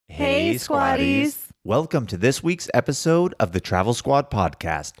Hey, Squaddies. Welcome to this week's episode of the Travel Squad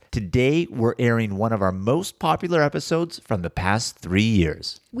podcast. Today, we're airing one of our most popular episodes from the past 3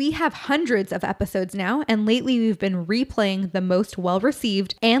 years. We have hundreds of episodes now, and lately we've been replaying the most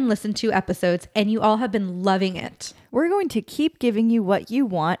well-received and listened to episodes, and you all have been loving it. We're going to keep giving you what you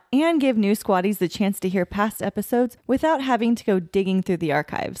want and give new Squaddies the chance to hear past episodes without having to go digging through the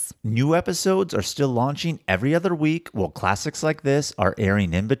archives. New episodes are still launching every other week, while classics like this are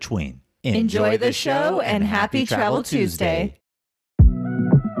airing in between. Enjoy the show and happy Travel Tuesday.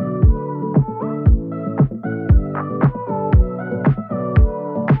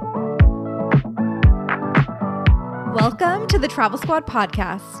 Welcome to the Travel Squad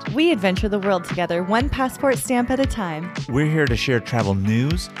podcast. We adventure the world together, one passport stamp at a time. We're here to share travel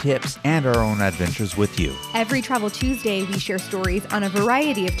news, tips, and our own adventures with you. Every Travel Tuesday, we share stories on a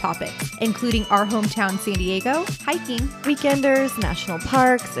variety of topics, including our hometown San Diego, hiking, Weekenders, national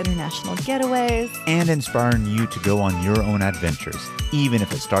parks, international getaways. And inspiring you to go on your own adventures, even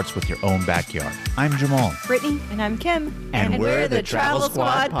if it starts with your own backyard. I'm Jamal. Brittany, And I'm Kim. And we're the Travel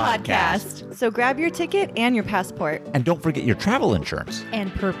Squad podcast. So grab your ticket and your passport. And don't forget your travel insurance.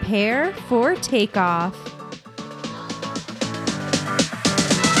 and prepare for takeoff.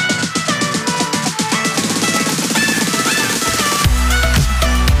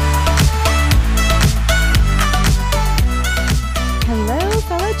 Hello,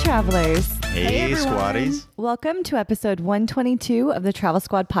 fellow travelers. Hey, everyone. Squaddies. Welcome to episode 122 of the Travel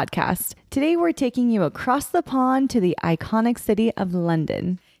Squad podcast. Today we're taking you across the pond to the iconic city of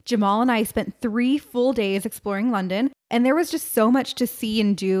London. Jamal and I spent 3 full days exploring London, and there was just so much to see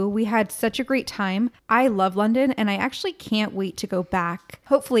and do. We had such a great time. I love London, and I actually can't wait to go back,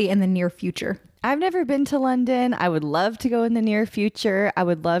 hopefully in the near future. I've never been to London. I would love to go in the near future. I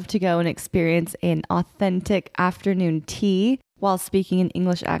would love to go and experience an authentic afternoon tea while speaking an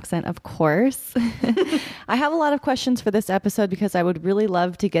English accent, of course. I have a lot of questions for this episode because I would really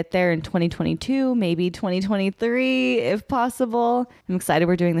love to get there in 2022, maybe 2023, if possible. I'm excited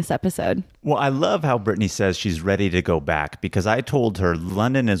we're doing this episode. Well, I love how Brittany says she's ready to go back because I told her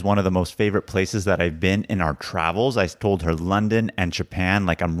London is one of the most favorite places that I've been in our travels. I told her London and Japan,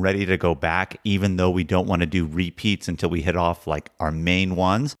 like I'm ready to go back, even though we don't want to do repeats until we hit off like our main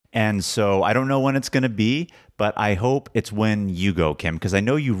ones. And so I don't know when it's going to be, but I hope it's when you go, Kim, because I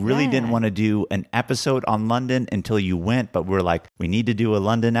know you really didn't want to do an episode on London until you went, but we're like, we need to do a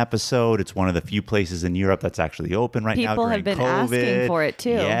London episode. It's one of the few places in Europe that's actually open right now People during have been COVID. asking for it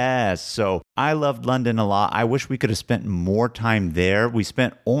too. Yes. So I loved London a lot. I wish we could have spent more time there. We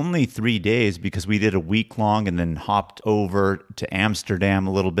spent only 3 days because we did a week long and then hopped over to Amsterdam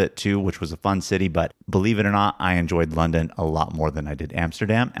a little bit too, which was a fun city. But believe it or not, I enjoyed London a lot more than I did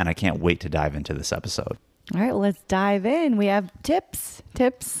Amsterdam. And I can't wait to dive into this episode. All right, well, let's dive in. We have tips.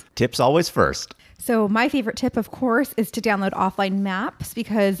 Tips always first. So my favorite tip, of course, is to download offline maps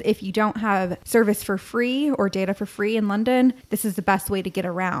because if you don't have service for free or data for free in London, this is the best way to get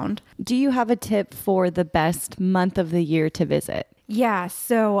around. Do you have a tip for the best month of the year to visit? Yeah,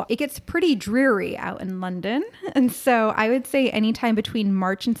 so it gets pretty dreary out in London. And so I would say anytime between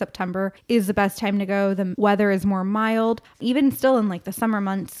March and September is the best time to go. The weather is more mild. Even still in like the summer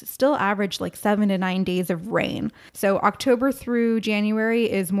months, still average like 7 to 9 days of rain. So October through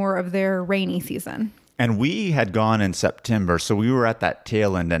January is more of their rainy season. And we had gone in September, so we were at that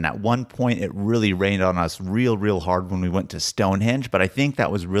tail end. And at one point, it really rained on us real hard when we went to Stonehenge. But I think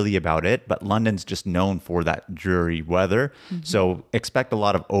that was really about it. But London's just known for that dreary weather. Mm-hmm. So expect a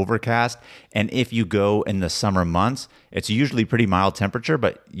lot of overcast. And if you go in the summer months, it's usually pretty mild temperature.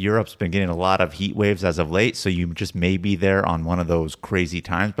 But Europe's been getting a lot of heat waves as of late. So you just may be there on one of those crazy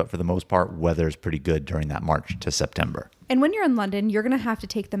times. But for the most part, weather is pretty good during that March to September. And when you're in London, you're going to have to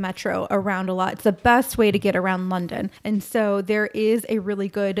take the metro around a lot. It's the best way to get around London. And so there is a really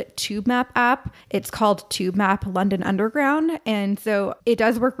good TubeMap app. It's called TubeMap London Underground. And so it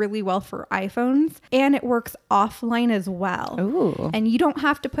does work really well for iPhones and it works offline as well. Ooh. And you don't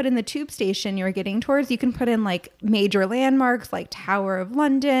have to put in the tube station you're getting towards. You can put in like major landmarks like Tower of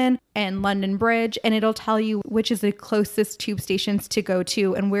London and London Bridge, and it'll tell you which is the closest tube stations to go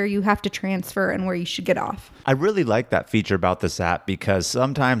to and where you have to transfer and where you should get off. I really like that feature about this app because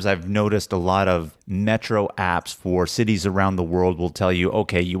sometimes I've noticed a lot of metro apps for cities around the world will tell you,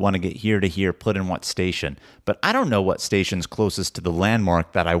 okay, you want to get here to here, put in what station. But I don't know what station's closest to the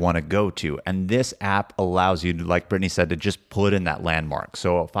landmark that I want to go to. And this app allows you to, like Brittany said, to just put in that landmark.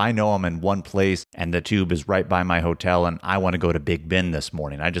 So if I know I'm in one place and the tube is right by my hotel and I want to go to Big Ben this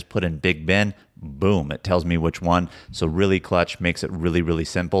morning, I just put in Big Ben, boom, it tells me which one. So really clutch, makes it really, really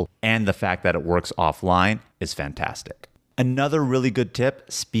simple. And the fact that it works offline is fantastic. Another really good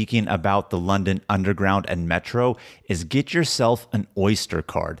tip, speaking about the London Underground and Metro, is get yourself an Oyster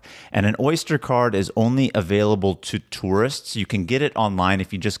card. And an Oyster card is only available to tourists. You can get it online.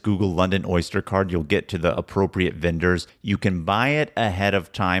 If you just Google London Oyster card, you'll get to the appropriate vendors. You can buy it ahead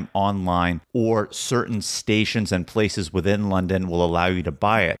of time online, or certain stations and places within London will allow you to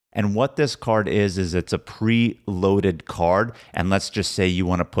buy it. And what this card is it's a pre-loaded card. And let's just say you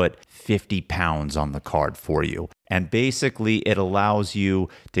want to put 50 pounds on the card for you. And basically, it allows you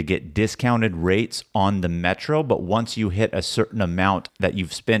to get discounted rates on the Metro. But once you hit a certain amount that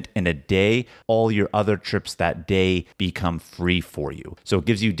you've spent in a day, all your other trips that day become free for you. So it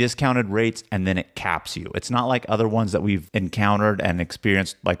gives you discounted rates and then it caps you. It's not like other ones that we've encountered and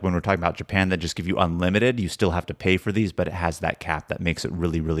experienced, like when we're talking about Japan, that just give you unlimited. You still have to pay for these, but it has that cap that makes it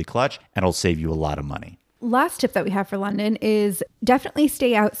really, really clutch, and it'll save you a lot of money. Last tip that we have for London is definitely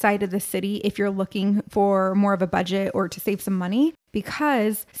stay outside of the city if you're looking for more of a budget or to save some money,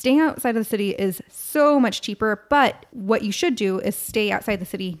 because staying outside of the city is so much cheaper. But what you should do is stay outside the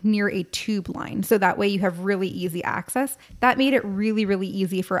city near a tube line. So that way you have really easy access. That made it really, really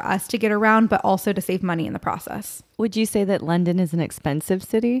easy for us to get around, but also to save money in the process. Would you say that London is an expensive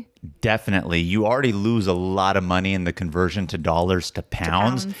city? Definitely. You already lose a lot of money in the conversion to dollars to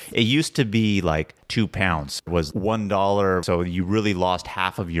pounds. It used to be like 2 pounds was $1. So you really lost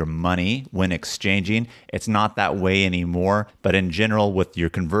half of your money when exchanging. It's not that way anymore. But in general, with your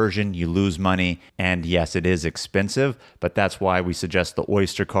conversion, you lose money. And yes, it is expensive. But that's why we suggest the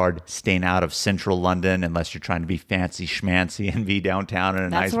Oyster card, staying out of central London unless you're trying to be fancy schmancy and be downtown in a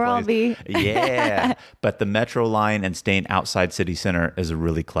nice place. That's where I'll be. Yeah. But the Metro line and staying outside city center is a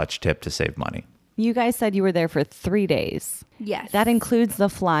really clutch tip to save money. You guys said you were there for 3 days. Yes. That includes the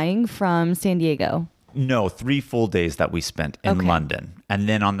flying from San Diego. No, 3 full days that we spent in London. And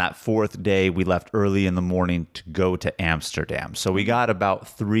then on that 4th day, we left early in the morning to go to Amsterdam. So we got about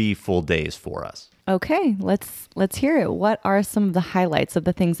 3 full days for us. Okay, let's hear it. What are some of the highlights of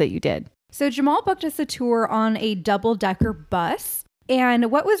the things that you did? So Jamal booked us a tour on a double-decker bus.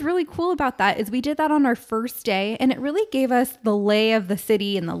 And what was really cool about that is we did that on our first day, and it really gave us the lay of the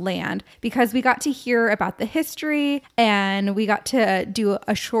city and the land, because we got to hear about the history, and we got to do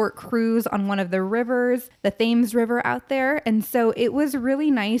a short cruise on one of the rivers, the Thames River out there. And so it was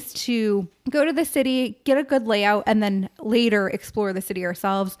really nice to go to the city, get a good layout, and then later explore the city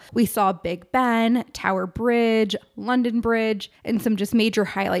ourselves. We saw Big Ben, Tower Bridge, London Bridge, and some just major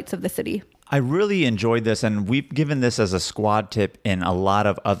highlights of the city. I really enjoyed this, and we've given this as a squad tip in a lot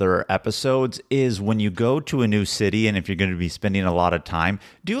of other episodes, is when you go to a new city, and if you're going to be spending a lot of time,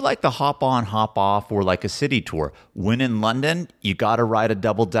 do like the hop on, hop off, or like a city tour. When in London, you got to ride a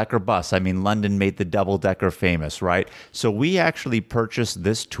double-decker bus. I mean, London made the double-decker famous, right? So we actually purchased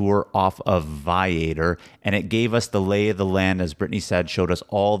this tour off of Viator, and it gave us the lay of the land, as Brittany said, showed us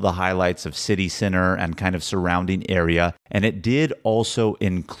all the highlights of city center and kind of surrounding area. And it did also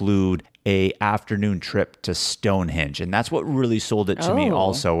include a afternoon trip to Stonehenge. And that's what really sold it to me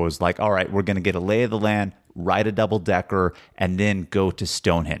also. It was like, all right, we're going to get a lay of the land, ride a double decker, and then go to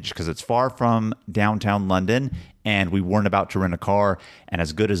Stonehenge, because it's far from downtown London. And we weren't about to rent a car. And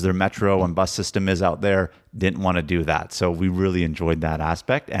as good as their metro and bus system is out there, didn't want to do that. So we really enjoyed that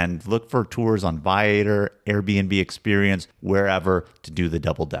aspect, and look for tours on Viator, Airbnb Experience, wherever, to do the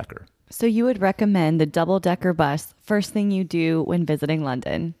double decker. So you would recommend the double-decker bus first thing you do when visiting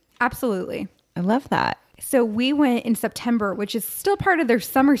London? Absolutely. I love that. So we went in September, which is still part of their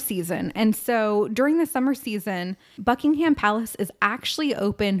summer season. And so during the summer season, Buckingham Palace is actually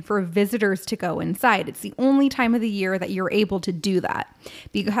open for visitors to go inside. It's the only time of the year that you're able to do that,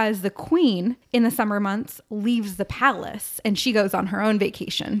 because the Queen in the summer months leaves the palace and she goes on her own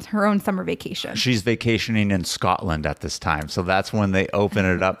vacation, her own summer vacation. She's vacationing in Scotland at this time. So that's when they open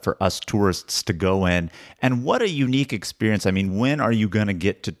it up for us tourists to go in. And what a unique experience. I mean, when are you going to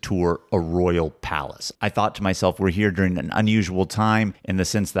get to tour a royal palace? I thought to myself, we're here during an unusual time in the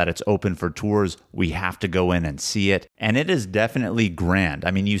sense that it's open for tours. We have to go in and see it. And it is definitely grand.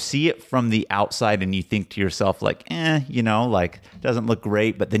 I mean, you see it from the outside and you think to yourself like, like doesn't look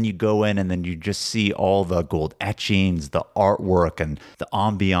great. But then you go in and then you just see all the gold etchings, the artwork, and the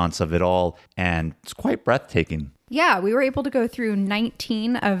ambiance of it all. And it's quite breathtaking. Yeah, we were able to go through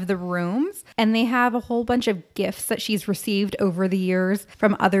 19 of the rooms, and they have a whole bunch of gifts that she's received over the years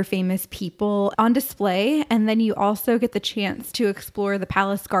from other famous people on display. And then you also get the chance to explore the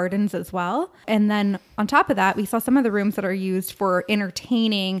palace gardens as well. And then on top of that, we saw some of the rooms that are used for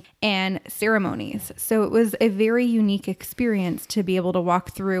entertaining and ceremonies. So it was a very unique experience to be able to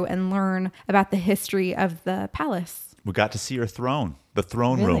walk through and learn about the history of the palace. We got to see her throne, the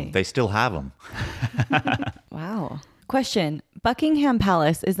throne Really? room. They still have them. Wow. Question. Buckingham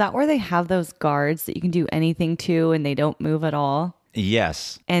Palace, is that where they have those guards that you can do anything to and they don't move at all?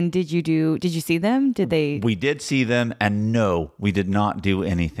 Yes. And did you see them? Did they? We did see them, and no, we did not do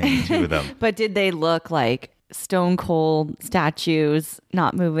anything to them. But did they look like stone cold statues,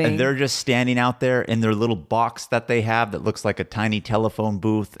 not moving? And they're just standing out there in their little box that they have that looks like a tiny telephone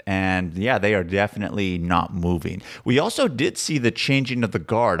booth. And yeah, they are definitely not moving. We also did see the changing of the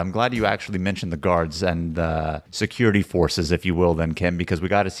guard. I'm glad you actually mentioned the guards and the security forces, if you will, then, Kim, because we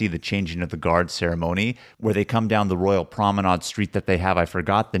got to see the changing of the guard ceremony where they come down the Royal Promenade Street that they have. I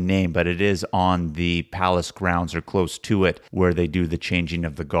forgot the name, but it is on the palace grounds or close to it where they do the changing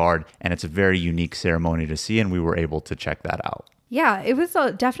of the guard. And it's a very unique ceremony to see, and we were able to check that out. Yeah, it was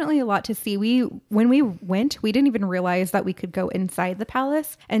definitely a lot to see. When we went, we didn't even realize that we could go inside the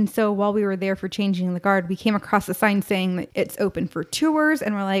palace. And so while we were there for changing the guard, we came across a sign saying that it's open for tours.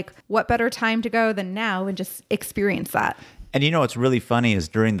 And we're like, what better time to go than now and just experience that? And you know what's really funny is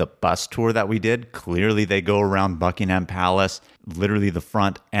during the bus tour that we did, clearly they go around Buckingham Palace, literally the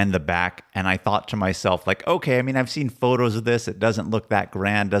front and the back. And I thought to myself, like, okay, I mean, I've seen photos of this. It doesn't look that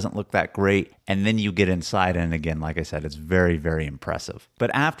grand, doesn't look that great. And then you get inside. And again, like I said, it's very, very impressive.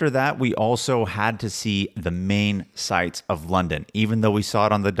 But after that, we also had to see the main sights of London. Even though we saw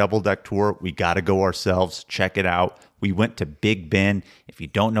it on the double deck tour, we got to go ourselves, check it out. We went to Big Ben. If you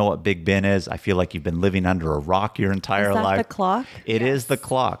don't know what Big Ben is, I feel like you've been living under a rock your entire life. Is that the clock? It is the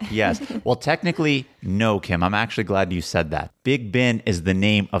clock, yes. Well, technically, no, Kim. I'm actually glad you said that. Big Ben is the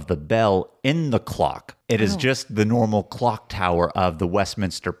name of the bell in the clock. It is just the normal clock tower of the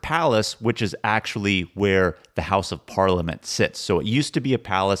Westminster Palace, which is actually where the House of Parliament sits. So it used to be a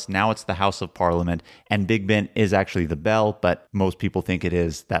palace. Now it's the House of Parliament. And Big Ben is actually the bell, but most people think it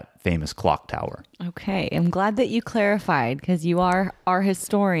is that famous clock tower. Okay. I'm glad that you clarified because you are our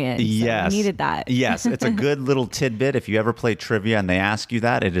historian. So Yes. we needed that. Yes. It's a good little tidbit. If you ever play trivia and they ask you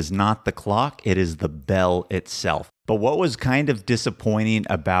that, it is not the clock. It is the bell itself. But what was kind of disappointing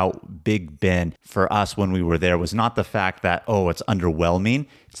about Big Ben for us when we were there was not the fact that, oh, it's underwhelming.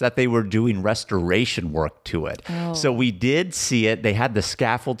 It's that they were doing restoration work to it. Oh. So we did see it. They had the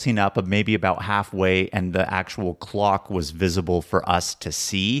scaffolding up of maybe about halfway, and the actual clock was visible for us to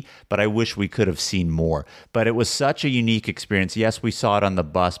see. But I wish we could have seen more. But it was such a unique experience. Yes, we saw it on the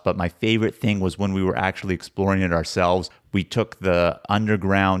bus, but my favorite thing was when we were actually exploring it ourselves. We took the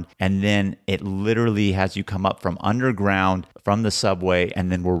underground, and then it literally has you come up from underground from the subway,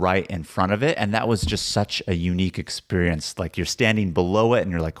 and then we're right in front of it. And that was just such a unique experience. Like you're standing below it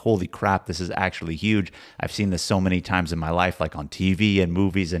and you're like, holy crap, this is actually huge. I've seen this so many times in my life, like on TV and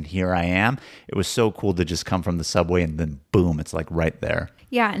movies, and here I am. It was so cool to just come from the subway and then boom, it's like right there.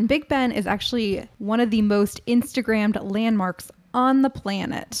 Yeah, and Big Ben is actually one of the most Instagrammed landmarks on the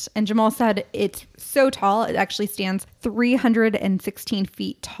planet. And Jamal said it's so tall, it actually stands 316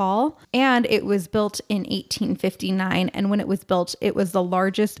 feet tall. And it was built in 1859. And when it was built, it was the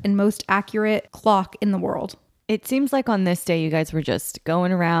largest and most accurate clock in the world. It seems like on this day, you guys were just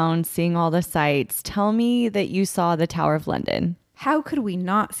going around, seeing all the sights. Tell me that you saw the Tower of London. How could we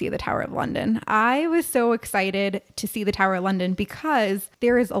not see the Tower of London? I was so excited to see the Tower of London because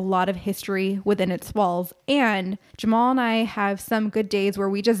there is a lot of history within its walls. And Jamal and I have some good days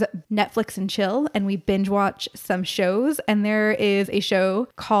where we just Netflix and chill and we binge watch some shows. And there is a show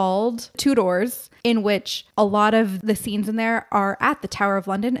called Tudors in which a lot of the scenes in there are at the Tower of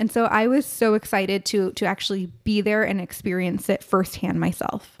London. And so I was so excited to actually be there and experience it firsthand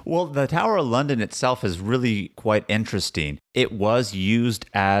myself. Well, the Tower of London itself is really quite interesting. It was used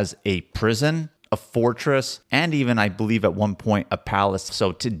as a prison, a fortress, and even, I believe, at one point, a palace.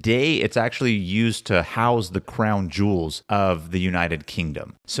 So today, it's actually used to house the crown jewels of the United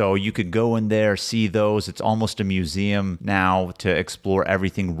Kingdom. So you could go in there, see those. It's almost a museum now to explore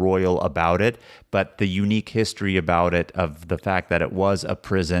everything royal about it. But the unique history about it, of the fact that it was a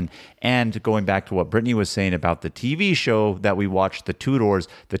prison, and going back to what Brittany was saying about the TV show that we watched, The Tudors,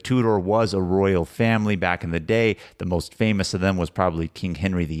 the Tudor was a royal family back in the day. The most famous of them was probably King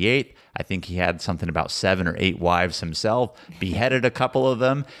Henry VIII. I think he had something about 7 or 8 wives himself, beheaded a couple of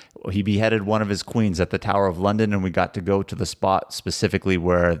them. He beheaded one of his queens at the Tower of London, and we got to go to the spot specifically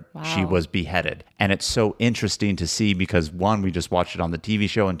where she was beheaded. And it's so interesting to see because, one, we just watched it on the TV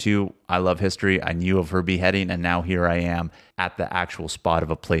show, and two, I love history. I knew of her beheading, and now here I am at the actual spot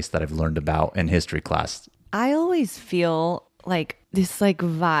of a place that I've learned about in history class. I always feel like this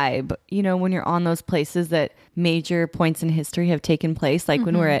vibe, when you're on those places that major points in history have taken place, like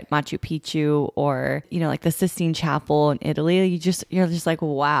when we're at Machu Picchu or, like the Sistine Chapel in Italy, you're just like,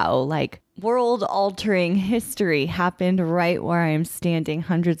 wow, like world altering history happened right where I am standing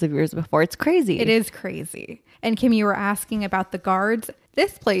hundreds of years before. It's crazy. It is crazy. And Kim, you were asking about the guards.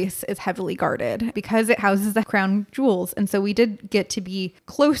 This place is heavily guarded because it houses the crown jewels. And so we did get to be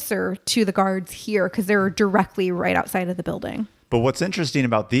closer to the guards here because they're directly right outside of the building. But what's interesting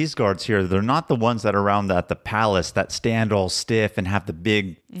about these guards here, they're not the ones that are around at the palace that stand all stiff and have the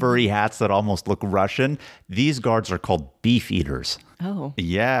big furry hats that almost look Russian. These guards are called beef eaters. Oh.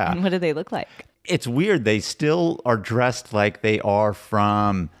 Yeah. And what do they look like? It's weird. They still are dressed like they are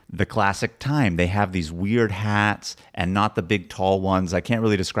from the classic time. They have these weird hats and not the big tall ones. I can't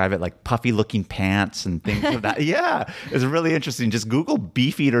really describe it, like puffy looking pants and things like that. Yeah, it's really interesting. Just Google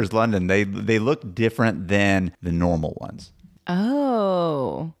Beef Eaters London. They look different than the normal ones.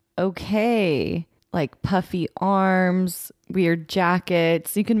 Oh, okay. Like puffy arms, weird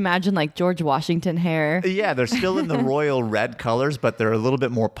jackets. You can imagine like George Washington hair. Yeah, they're still in the royal red colors, but they're a little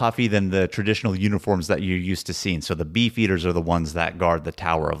bit more puffy than the traditional uniforms that you're used to seeing. So the beef eaters are the ones that guard the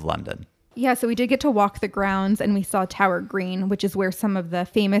Tower of London. Yeah, so we did get to walk the grounds and we saw Tower Green, which is where some of the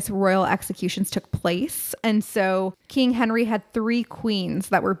famous royal executions took place. And so King Henry had 3 queens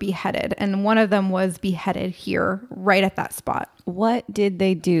that were beheaded, and one of them was beheaded here, right at that spot. What did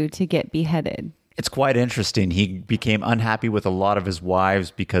they do to get beheaded? It's quite interesting. He became unhappy with a lot of his wives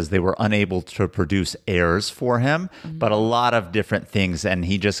because they were unable to produce heirs for him, but a lot of different things. And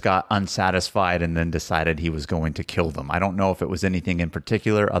he just got unsatisfied and then decided he was going to kill them. I don't know if it was anything in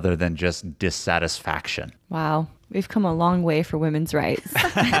particular other than just dissatisfaction. Wow. We've come a long way for women's rights.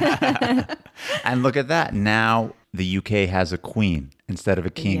 And look at that. Now the UK has a queen instead of a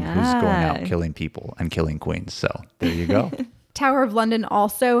king who's going out killing people and killing queens. So there you go. Tower of London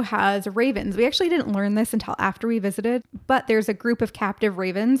also has ravens. We actually didn't learn this until after we visited, but there's a group of captive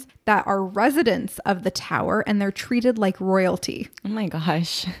ravens that are residents of the tower and they're treated like royalty. Oh my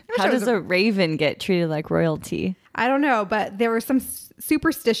gosh. How does a raven get treated like royalty? I don't know, but there was some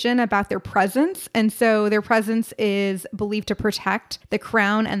superstition about their presence. And so their presence is believed to protect the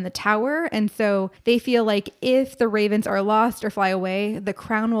crown and the tower. And so they feel like if the ravens are lost or fly away, the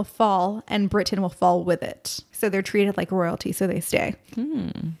crown will fall and Britain will fall with it. So they're treated like royalty, so they stay.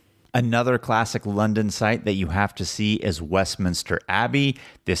 Another classic London site that you have to see is Westminster Abbey.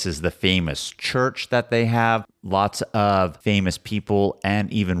 This is the famous church that they have. Lots of famous people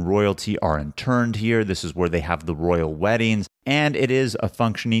and even royalty are interned here. This is where they have the royal weddings, and it is a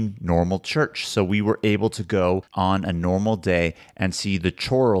functioning normal church. So we were able to go on a normal day and see the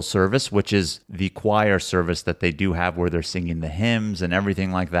choral service, which is the choir service that they do have where they're singing the hymns and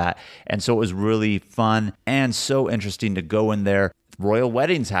everything like that. And so it was really fun and so interesting to go in there. Royal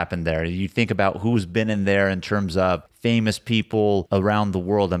weddings happen there. You think about who's been in there in terms of famous people around the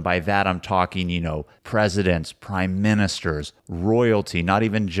world. And by that, I'm talking, presidents, prime ministers, royalty, not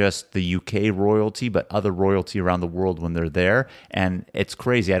even just the UK royalty, but other royalty around the world when they're there. And it's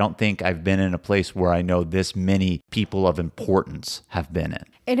crazy. I don't think I've been in a place where I know this many people of importance have been in.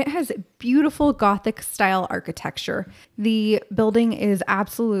 And it has beautiful Gothic style architecture. The building is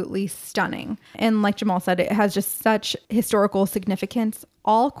absolutely stunning. And like Jamal said, it has just such historical significance.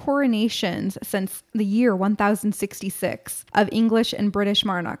 All coronations since the year 1066 of English and British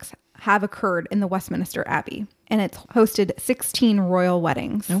monarchs have occurred in the Westminster Abbey. And it's hosted 16 royal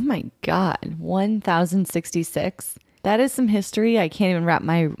weddings. Oh my God, 1066. That is some history I can't even wrap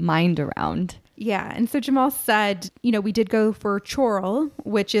my mind around. Yeah. And so Jamal said, we did go for choral,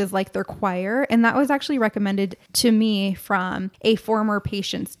 which is like their choir. And that was actually recommended to me from a former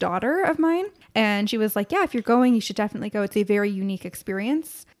patient's daughter of mine. And she was like, yeah, if you're going, you should definitely go. It's a very unique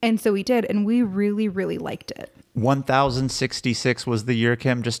experience. And so we did. And we really, really liked it. 1066 was the year,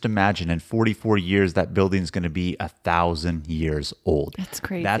 Kim. Just imagine in 44 years, that building's going to be 1,000 years old. That's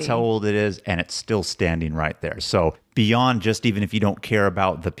crazy. That's how old it is. And it's still standing right there. So beyond just even if you don't care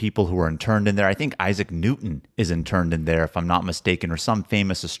about the people who are interned in there, I think Isaac Newton is interned in there, if I'm not mistaken, or some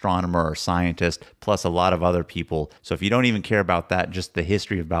famous astronomer or scientist, plus a lot of other people. So if you don't even care about that, just the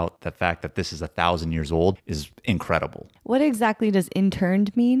history about the fact that this is 1,000 years old is incredible. What exactly does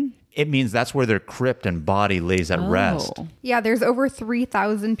interned mean? It means that's where their crypt and body lays at rest. Yeah, there's over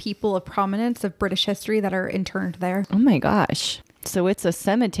 3,000 people of prominence of British history that are interned there. Oh my gosh. So it's a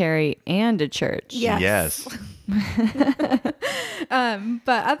cemetery and a church. Yes. But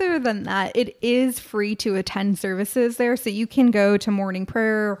other than that, it is free to attend services there. So you can go to morning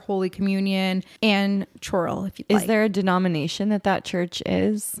prayer, Holy Communion, and choral if you'd like. Is there a denomination that church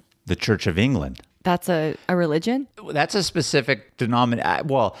is? The Church of England. That's a religion? That's a specific denomination.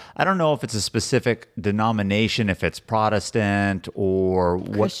 Well, I don't know if it's a specific denomination, if it's Protestant or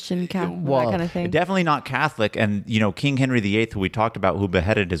Christian, Catholic, that kind of thing. Definitely not Catholic. And, King Henry VIII, who we talked about, who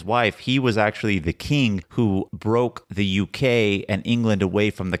beheaded his wife, he was actually the king who broke the UK and England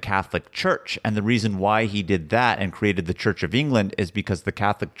away from the Catholic Church. And the reason why he did that and created the Church of England is because the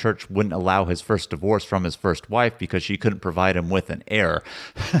Catholic Church wouldn't allow his first divorce from his first wife because she couldn't provide him with an heir.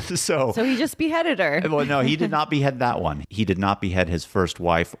 So he just beheaded her. Well, no, he did not behead that one. He did not behead his first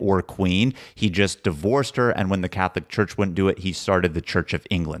wife or queen. He just divorced her. And when the Catholic Church wouldn't do it, he started the Church of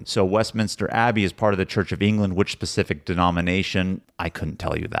England. So Westminster Abbey is part of the Church of England. Which specific denomination? I couldn't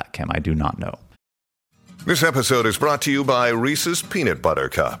tell you that, Kim. I do not know. This episode is brought to you by Reese's Peanut Butter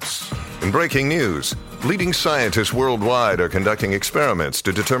Cups. In breaking news, leading scientists worldwide are conducting experiments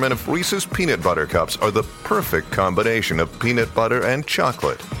to determine if Reese's Peanut Butter Cups are the perfect combination of peanut butter and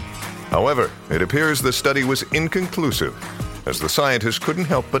chocolate. However, it appears the study was inconclusive, as the scientists couldn't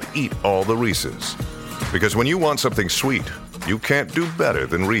help but eat all the Reese's. Because when you want something sweet, you can't do better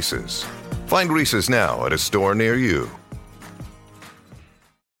than Reese's. Find Reese's now at a store near you.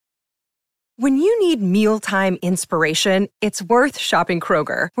 When you need mealtime inspiration, it's worth shopping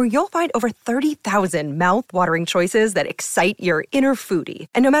Kroger, where you'll find over 30,000 mouth-watering choices that excite your inner foodie.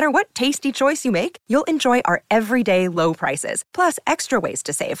 And no matter what tasty choice you make, you'll enjoy our everyday low prices, plus extra ways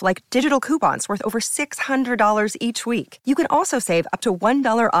to save, like digital coupons worth over $600 each week. You can also save up to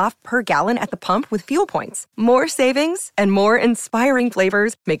 $1 off per gallon at the pump with fuel points. More savings and more inspiring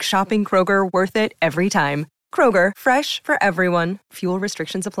flavors make shopping Kroger worth it every time. Kroger, fresh for everyone. Fuel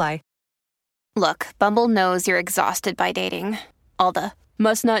restrictions apply. Look, Bumble knows you're exhausted by dating. All the,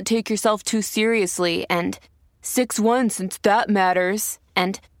 must not take yourself too seriously, and 6'1" since that matters,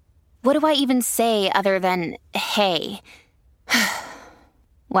 and what do I even say other than, hey?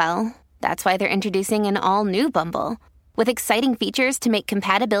 Well, that's why they're introducing an all-new Bumble, with exciting features to make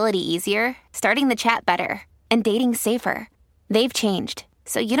compatibility easier, starting the chat better, and dating safer. They've changed,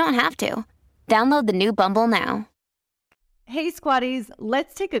 so you don't have to. Download the new Bumble now. Hey Squatties,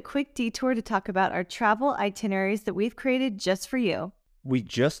 let's take a quick detour to talk about our travel itineraries that we've created just for you. We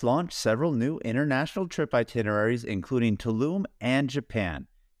just launched several new international trip itineraries, including Tulum and Japan.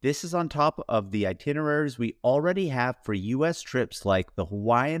 This is on top of the itineraries we already have for U.S. trips like the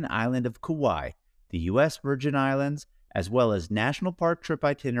Hawaiian island of Kauai, the U.S. Virgin Islands, as well as national park trip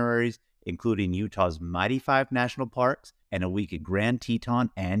itineraries, including Utah's Mighty Five National Parks and a week at Grand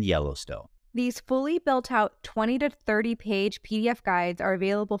Teton and Yellowstone. These fully built-out 20 to 30-page PDF guides are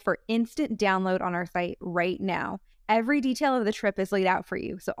available for instant download on our site right now. Every detail of the trip is laid out for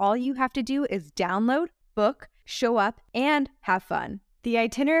you, so all you have to do is download, book, show up, and have fun. The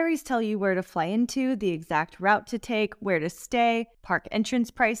itineraries tell you where to fly into, the exact route to take, where to stay, park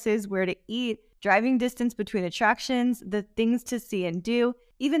entrance prices, where to eat, driving distance between attractions, the things to see and do,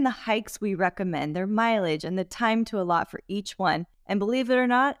 even the hikes we recommend, their mileage, and the time to allot for each one. And believe it or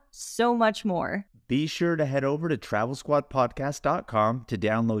not, so much more. Be sure to head over to TravelSquadPodcast.com to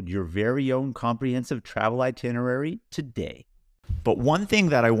download your very own comprehensive travel itinerary today. But one thing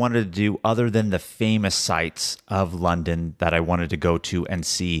that I wanted to do, other than the famous sites of London that I wanted to go to and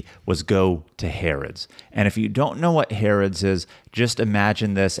see, was go to Harrods. And if you don't know what Harrods is, just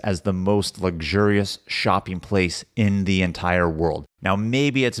imagine this as the most luxurious shopping place in the entire world. Now,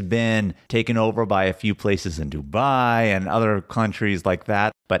 maybe it's been taken over by a few places in Dubai and other countries like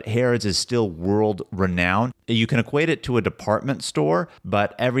that, but Harrods is still world renowned. You can equate it to a department store,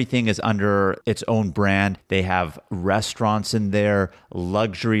 but everything is under its own brand. They have restaurants in there,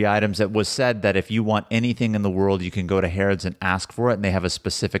 luxury items. It was said that if you want anything in the world, you can go to Harrods and ask for it, and they have a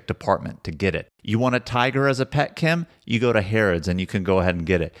specific department to get it. You want a tiger as a pet, Kim? You go to Harrods and you can go ahead and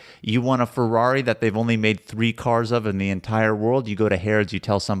get it. You want a Ferrari that they've only made 3 cars of in the entire world? You go to Harrods, you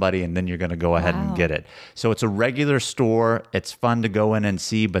tell somebody, and then you're going to go ahead and get it. So it's a regular store. It's fun to go in and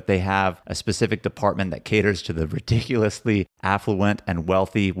see, but they have a specific department that caters to the ridiculously affluent and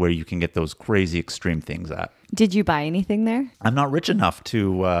wealthy, where you can get those crazy extreme things at. Did you buy anything there? I'm not rich enough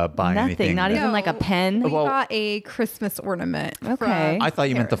to buy anything. Nothing, not even like a pen? We got a Christmas ornament. Okay. I thought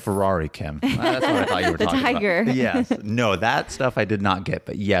you meant the Ferrari, Kim. That's what I thought you were talking about. The tiger. Yes. No, that stuff I did not get.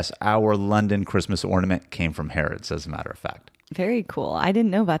 But yes, our London Christmas ornament came from Harrods, as a matter of fact. Very cool. I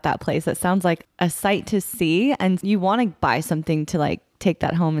didn't know about that place. That sounds like a sight to see. And you want to buy something to like take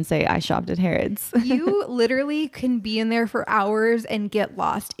that home and say, I shopped at Harrods. You literally can be in there for hours and get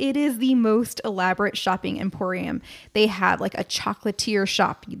lost. It is the most elaborate shopping emporium. They have like a chocolatier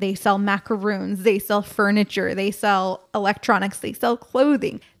shop. They sell macaroons. They sell furniture. They sell electronics. They sell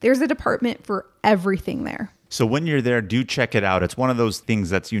clothing. There's a department for everything there. So when you're there, do check it out. It's one of those things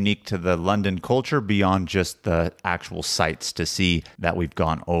that's unique to the London culture beyond just the actual sites to see that we've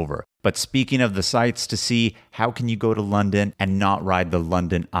gone over. But speaking of the sites to see, how can you go to London and not ride the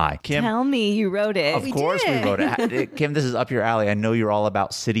London Eye? Kim, Tell me, you wrote it. of course we wrote it. Kim, this is up your alley. I know you're all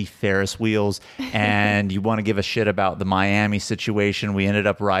about city Ferris wheels and you want to give a shit about the Miami situation. We ended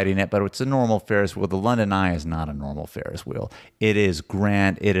up riding it, but it's a normal Ferris wheel. The London Eye is not a normal Ferris wheel. It is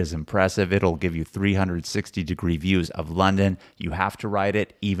grand. It is impressive. It'll give you 360-degree views of London. You have to ride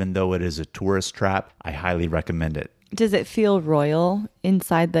it, even though it is a tourist trap. I highly recommend it. Does it feel royal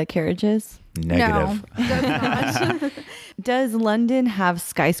inside the carriages? Negative. No, does not. Does London have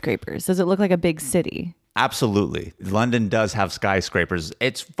skyscrapers? Does it look like a big city? Absolutely. London does have skyscrapers.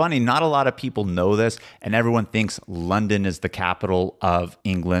 It's funny, not a lot of people know this, and everyone thinks London is the capital of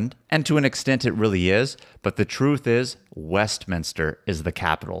England. And to an extent, it really is. But the truth is, Westminster is the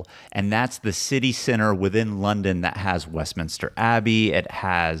capital. And that's the city center within London that has Westminster Abbey. It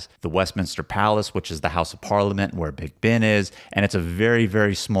has the Westminster Palace, which is the House of Parliament where Big Ben is. And it's a very,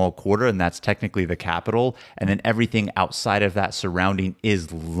 very small quarter, and that's technically the capital. And then everything outside of that surrounding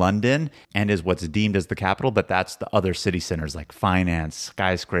is London and is what's deemed as the capital. But that's the other city centers like finance,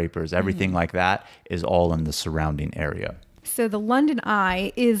 skyscrapers, everything like that is all in the surrounding area. So the London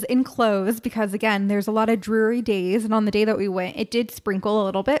Eye is enclosed because, again, there's a lot of dreary days. And on the day that we went, it did sprinkle a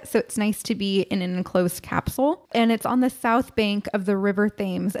little bit. So it's nice to be in an enclosed capsule. And it's on the south bank of the River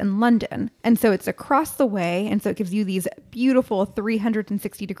Thames in London. And so it's across the way. And so it gives you these beautiful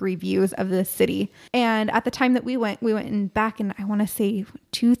 360-degree views of the city. And at the time that we went back in, I want to say,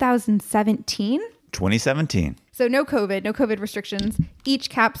 2017. 2017. So no COVID restrictions. Each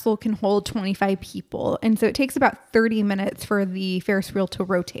capsule can hold 25 people. And so it takes about 30 minutes for the Ferris wheel to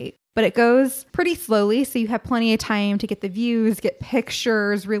rotate. But it goes pretty slowly, so you have plenty of time to get the views, get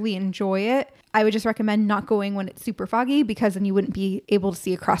pictures, really enjoy it. I would just recommend not going when it's super foggy because then you wouldn't be able to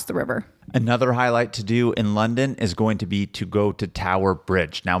see across the river. Another highlight to do in London is going to be to go to Tower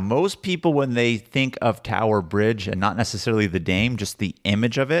Bridge. Now, most people, when they think of Tower Bridge, and not necessarily the name, just the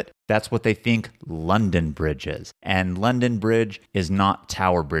image of it, that's what they think London Bridge is. And London Bridge is not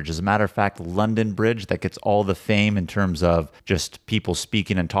Tower Bridge. As a matter of fact, London Bridge, that gets all the fame in terms of just people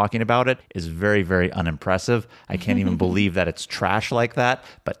speaking and talking about it, is very, very unimpressive. I can't even believe that it's trash like that.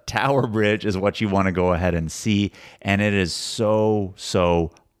 But Tower Bridge is what you want to go ahead and see. And it is so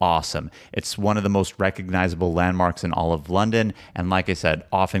awesome. It's one of the most recognizable landmarks in all of London. And like I said,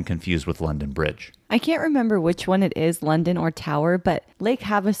 often confused with London Bridge. I can't remember which one it is, London or Tower, but Lake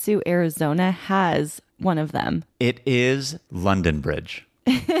Havasu, Arizona has one of them. It is London Bridge.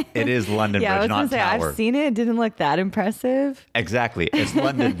 It is London Yeah, I Bridge, was not gonna say, Tower. I've seen it. It didn't look that impressive. Exactly. It's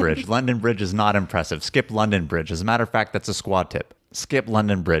London Bridge. London Bridge is not impressive. Skip London Bridge. As a matter of fact, that's a squad tip. Skip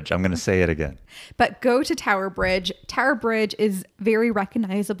London Bridge. I'm going to say it again. But go to Tower Bridge. Tower Bridge is very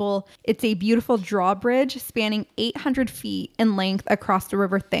recognizable. It's a beautiful drawbridge spanning 800 feet in length across the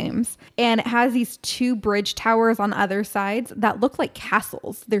River Thames. And it has these two bridge towers on other sides that look like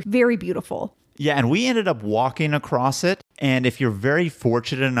castles. They're very beautiful. Yeah, and we ended up walking across it. And if you're very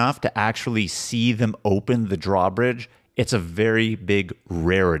fortunate enough to actually see them open the drawbridge, it's a very big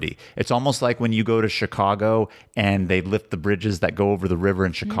rarity. It's almost like when you go to Chicago and they lift the bridges that go over the river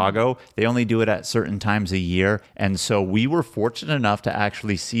in Chicago. They only do it at certain times a year. And so we were fortunate enough to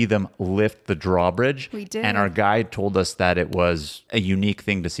actually see them lift the drawbridge. We did. And our guide told us that it was a unique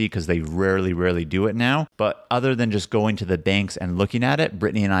thing to see because they rarely do it now. But other than just going to the banks and looking at it,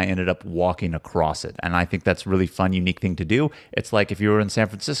 Brittany and I ended up walking across it. And I think that's a really fun, unique thing to do. It's like if you were in San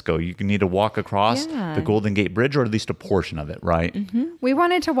Francisco, you can need to walk across the Golden Gate Bridge, or at least a portion of it, right? Mm-hmm. We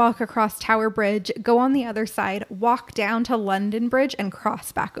wanted to walk across Tower Bridge, go on the other side, walk down to London Bridge, and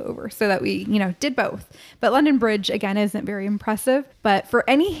cross back over so that we, did both. But London Bridge, again, isn't very impressive. But for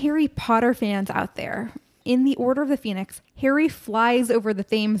any Harry Potter fans out there, in the Order of the Phoenix, Harry flies over the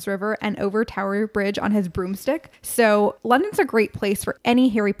Thames River and over Tower Bridge on his broomstick. So London's a great place for any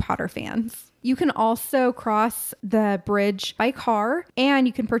Harry Potter fans. You can also cross the bridge by car, and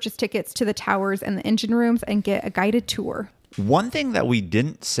you can purchase tickets to the towers and the engine rooms and get a guided tour. One thing that we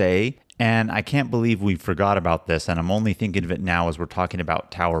didn't say, and I can't believe we forgot about this, and I'm only thinking of it now as we're talking about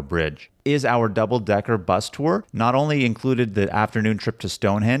Tower Bridge, is our double-decker bus tour. Not only included the afternoon trip to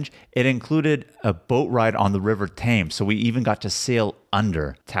Stonehenge, it included a boat ride on the River Thames. So we even got to sail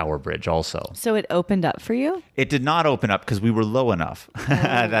under Tower Bridge also. So it opened up for you? It did not open up because we were low enough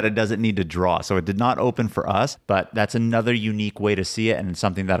that it doesn't need to draw. So it did not open for us, but that's another unique way to see it, and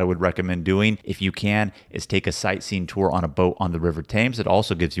something that I would recommend doing if you can is take a sightseeing tour on a boat on the River Thames. It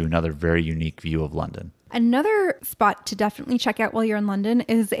also gives you another very unique view of London. Another spot to definitely check out while you're in London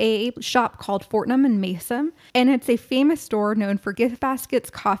is a shop called Fortnum and Mason, and it's a famous store known for gift baskets,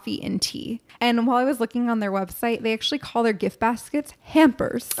 coffee, and tea. And while I was looking on their website, they actually call their gift baskets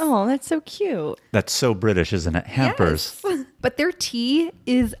hampers. Oh, that's so cute. That's so British, isn't it? Hampers. Yes. But their tea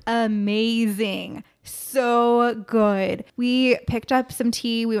is amazing. So good. We picked up some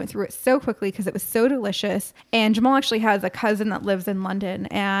tea. We went through it so quickly because it was so delicious. And Jamal actually has a cousin that lives in London.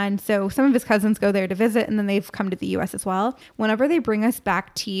 And so some of his cousins go there to visit, and then they've come to the US as well. Whenever they bring us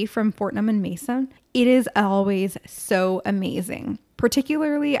back tea from Fortnum and Mason, it is always so amazing.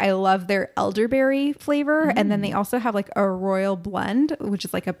 Particularly, I love their elderberry flavor. And then they also have like a royal blend, which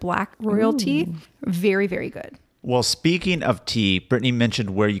is like a black royal tea. Very, very good. Well, speaking of tea, Brittany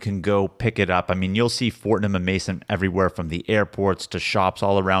mentioned where you can go pick it up. I mean, you'll see Fortnum and Mason everywhere, from the airports to shops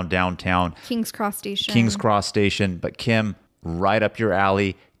all around downtown. King's Cross Station. But Kim, right up your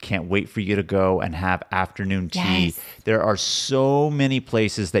alley. Can't wait for you to go and have afternoon tea. Yes. There are so many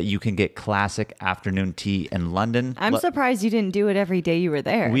places that you can get classic afternoon tea in London. I'm surprised you didn't do it every day you were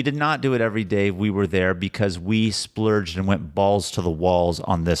there. We did not do it every day we were there because we splurged and went balls to the walls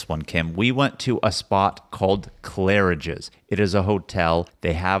on this one, Kim. We went to a spot called Claridge's. It is a hotel.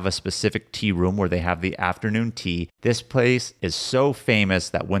 They have a specific tea room where they have the afternoon tea. This place is so famous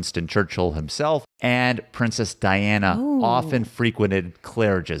that Winston Churchill himself and Princess Diana often frequented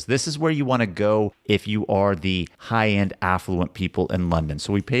Claridge's. This is where you want to go if you are the high-end affluent people in London.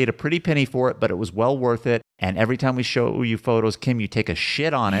 So we paid a pretty penny for it, but it was well worth it. And every time we show you photos, Kim, you take a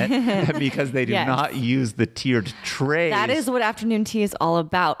shit on it because they do not use the tiered trays. That is what afternoon tea is all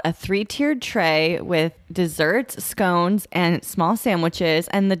about. A 3-tiered tray with desserts, scones, and small sandwiches.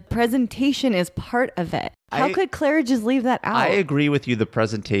 And the presentation is part of it. How could Claridge's leave that out? I agree with you. The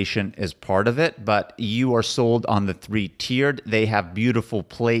presentation is part of it, but you are sold on the 3-tiered. They have beautiful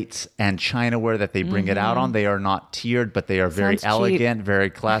plates and chinaware that they bring it out on. They are not tiered, but they are very elegant, very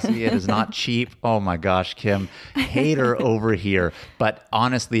classy. It is not cheap. Oh my gosh, Kim, hater over here. But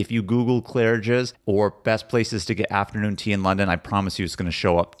honestly, if you Google Claridge's or best places to get afternoon tea in London, I promise you it's going to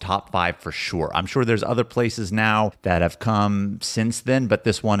show up top 5 for sure. I'm sure there's other places now that have come since then, but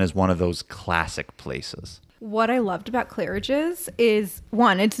this one is one of those classic places. What I loved about Claridge's is,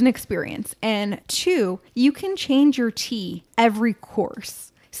 1, it's an experience, and 2, you can change your tea every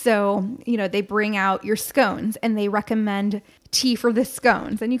course. So, they bring out your scones and they recommend tea for the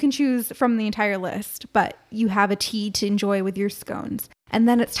scones, and you can choose from the entire list, but you have a tea to enjoy with your scones. And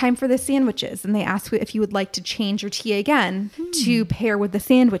then it's time for the sandwiches, and they ask if you would like to change your tea again to pair with the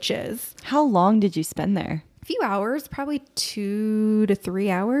sandwiches. How long did you spend there? A few hours, probably 2 to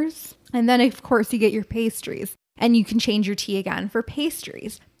 3 hours. And then, of course, you get your pastries, and you can change your tea again for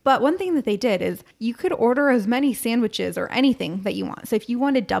pastries. But one thing that they did is you could order as many sandwiches or anything that you want. So if you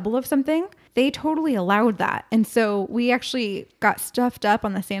wanted double of something, they totally allowed that. And so we actually got stuffed up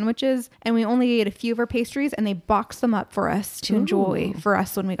on the sandwiches, and we only ate a few of our pastries, and they boxed them up for us to enjoy for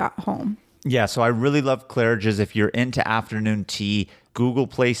us when we got home. Yeah, so I really love Claridge's. If you're into afternoon tea, Google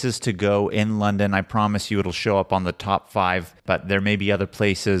places to go in London. I promise you it'll show up on the top 5, but there may be other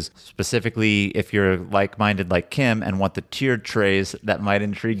places, specifically if you're like-minded like Kim and want the tiered trays, that might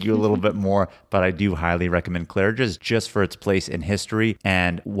intrigue you a little bit more. But I do highly recommend Claridge's just for its place in history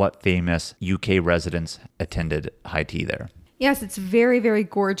and what famous UK residents attended high tea there. Yes, it's very, very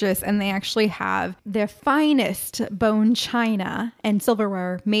gorgeous. And they actually have the finest bone china and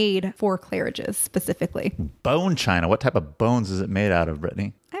silverware made for Claridge's specifically. Bone china? What type of bones is it made out of,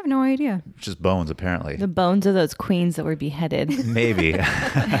 Brittany? I have no idea. Just bones, apparently. The bones of those queens that were beheaded. Maybe.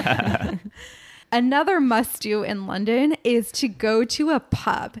 Another must-do in London is to go to a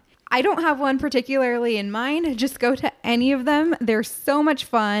pub. I don't have one particularly in mind. Just go to any of them. They're so much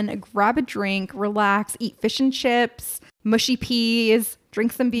fun. Grab a drink, relax, eat fish and chips, mushy peas,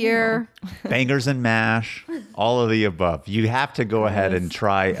 drink some beer. Bangers and mash, all of the above. You have to go ahead and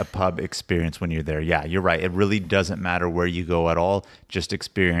try a pub experience when you're there. Yeah, you're right. It really doesn't matter where you go at all. Just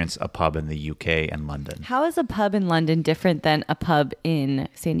experience a pub in the UK and London. How is a pub in London different than a pub in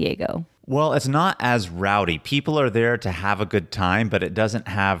San Diego? Well, it's not as rowdy. People are there to have a good time, but it doesn't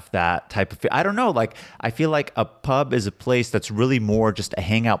have that type of I don't know, like I feel like a pub is a place that's really more just a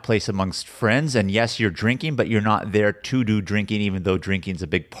hangout place amongst friends. And yes, you're drinking, but you're not there to do drinking, even though drinking's a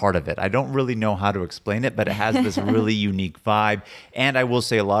big part of it. I don't really know how to explain it, but it has this really unique vibe. And I will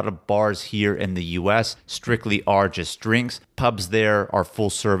say a lot of bars here in the US strictly are just drinks. Pubs there are full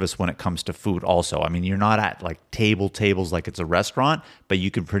service when it comes to food also. I mean, you're not at like tables like it's a restaurant, but you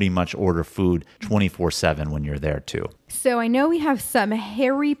can pretty much order food 24/7 when you're there too. So I know we have some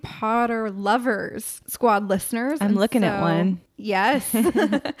Harry Potter lovers, squad listeners. I'm looking at one. Yes.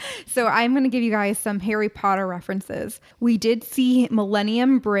 So I'm going to give you guys some Harry Potter references. We did see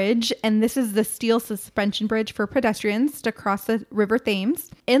Millennium Bridge, and this is the steel suspension bridge for pedestrians to cross the River Thames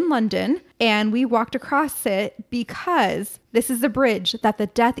in London. And we walked across it because this is the bridge that the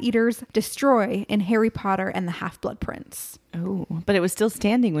Death Eaters destroy in Harry Potter and the Half-Blood Prince. Oh, but it was still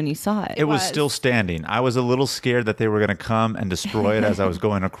standing when you saw it. It was still standing. I was a little scared that they were going to come and destroy it as I was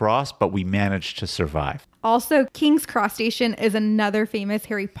going across, but we managed to survive. Also, King's Cross Station is another famous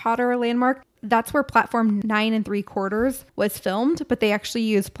Harry Potter landmark. That's where platform 9 3/4 was filmed, but they actually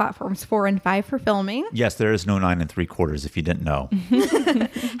used platforms 4 and 5 for filming. Yes, there is no 9 3/4 if you didn't know.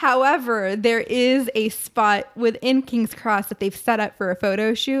 However, there is a spot within King's Cross that they've set up for a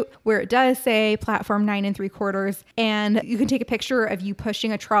photo shoot where it does say platform 9 3/4, and you can take a picture of you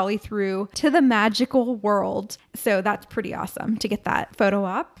pushing a trolley through to the magical world. So that's pretty awesome to get that photo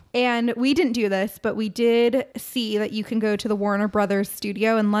up. And we didn't do this, but we did see that you can go to the Warner Brothers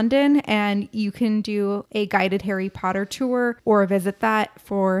studio in London and you can do a guided Harry Potter tour or visit that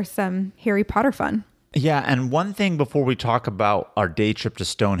for some Harry Potter fun. Yeah, and one thing before we talk about our day trip to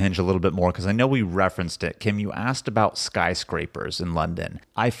Stonehenge a little bit more, because I know we referenced it. Kim, you asked about skyscrapers in London.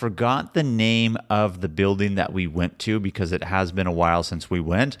 I forgot the name of the building that we went to because it has been a while since we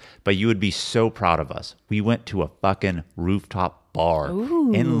went, but you would be so proud of us. We went to a fucking rooftop bar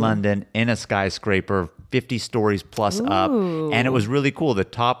in London in a skyscraper, 50 stories plus up. And it was really cool. The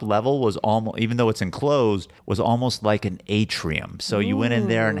top level was almost, even though it's enclosed, was almost like an atrium. So you went in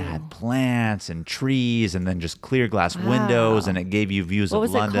there and it had plants and trees and then just clear glass windows, and it gave you views of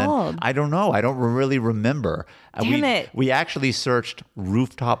London. What was it called? I don't know. I don't really remember. Damn it. We actually searched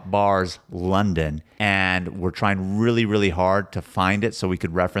rooftop bars London, and we're trying really, really hard to find it so we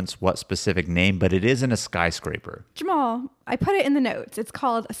could reference what specific name, but it is in a skyscraper. Jamal, I put it in the notes. It's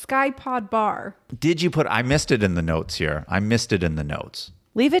called a Sky Pod Bar. Did you put, I missed it in the notes here. I missed it in the notes.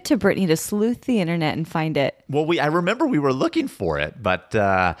 Leave it to Brittany to sleuth the internet and find it. Well, I remember we were looking for it, but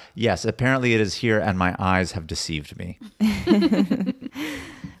yes, apparently it is here and my eyes have deceived me.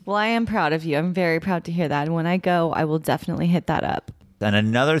 Well, I am proud of you. I'm very proud to hear that. And when I go, I will definitely hit that up. And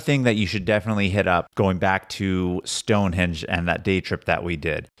another thing that you should definitely hit up, going back to Stonehenge and that day trip that we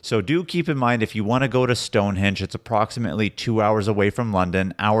did. So do keep in mind, if you want to go to Stonehenge, it's approximately 2 hours away from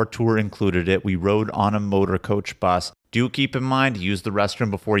London. Our tour included it. We rode on a motor coach bus. Do keep in mind, use the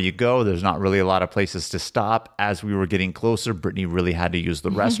restroom before you go. There's not really a lot of places to stop. As we were getting closer, Brittany really had to use the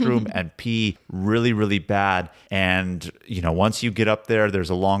restroom and pee really, really bad. And, you know, once you get up there, there's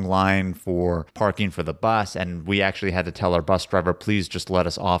a long line for parking for the bus. And we actually had to tell our bus driver, please just let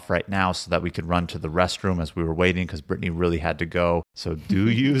us off right now so that we could run to the restroom as we were waiting, because Brittany really had to go. So do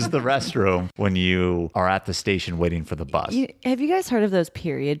use the restroom when you are at the station waiting for the bus. Have you guys heard of those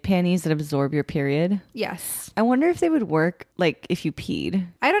period panties that absorb your period? Yes. I wonder if they would work like if you peed.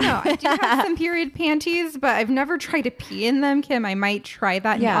 I don't know. I do have some period panties, but I've never tried to pee in them, Kim. I might try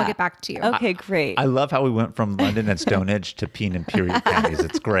that and I'll get back to you. Okay, great. I love how we went from London and Stonehenge to peeing in period panties.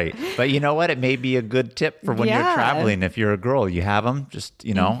 It's great. But you know what? It may be a good tip for when you're traveling. If you're a girl, you have them. Just,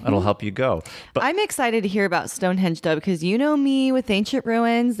 you know, it'll help you go. But I'm excited to hear about Stonehenge, though, because you know me with ancient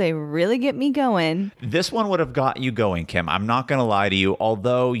ruins. They really get me going. This one would have got you going, Kim. I'm not going to lie to you.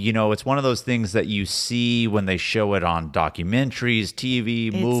 Although, you know, it's one of those things that you see when they show it on documentaries,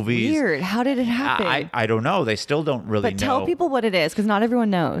 TV, movies. It's weird. How did it happen? I don't know. They still don't really know. But tell people what it is, because not everyone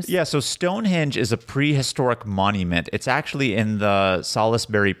knows. Yeah, so Stonehenge is a prehistoric monument. It's actually in the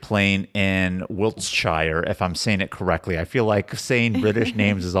Salisbury Plain in Wiltshire, if I'm saying it correctly. I feel like saying British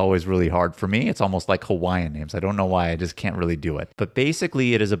names is always really hard for me. It's almost like Hawaiian names. I don't know why. I just can't really do it. But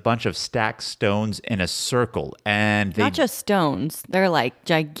basically, it is a bunch of stacked stones in a circle. And not just stones. They're like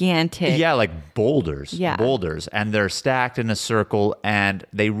gigantic. Yeah, like boulders. Yeah. Boulders. And they're stacked in a circle. And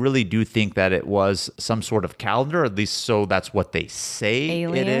they really do think that it was some sort of calendar, at least so that's what they say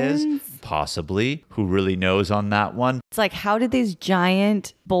Aliens? It is. Possibly. Who really knows on that one? It's like, how did these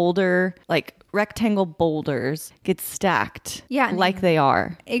giant boulder, like rectangle boulders, get stacked like they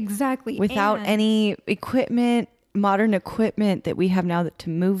are? Exactly. Without any equipment modern equipment that we have now to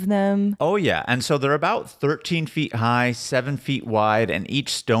move them. Oh, yeah. And so they're about 13 feet high, 7 feet wide, and each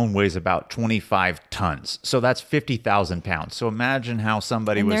stone weighs about 25 tons. So that's 50,000 pounds. So imagine how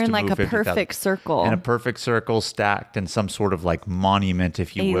somebody And was they're to in like move a 50,000 perfect circle. in a perfect circle, stacked in some sort of like monument,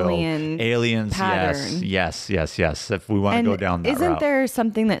 if you Alien will. Aliens, pattern. yes. If we want to go down that isn't route. there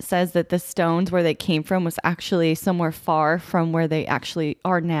something that says that the stones where they came from was actually somewhere far from where they actually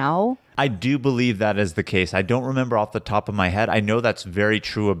are now? I do believe that is the case. I don't remember off the top of my head. I know that's very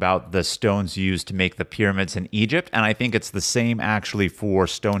true about the stones used to make the pyramids in Egypt, and I think it's the same actually for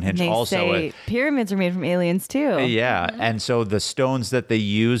Stonehenge They also. say pyramids are made from aliens too. Yeah, and so the stones that they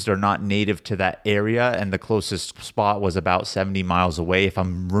used are not native to that area, and the closest spot was about 70 miles away, if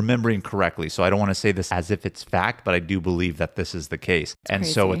I'm remembering correctly. So I don't want to say this as if it's fact, but I do believe that this is the case. And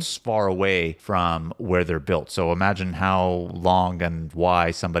so crazy. it's far away from where they're built. So imagine how long and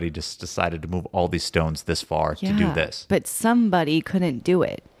why somebody just decided to move all these stones this far to do this. But somebody couldn't do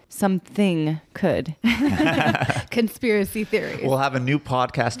it. Something could. Conspiracy theories. We'll have a new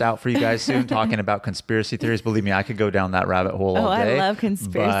podcast out for you guys soon talking about conspiracy theories. Believe me, I could go down that rabbit hole all day. I love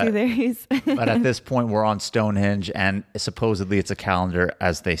conspiracy theories. But at this point, we're on Stonehenge, and supposedly it's a calendar,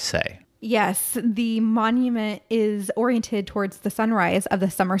 as they say. Yes, the monument is oriented towards the sunrise of the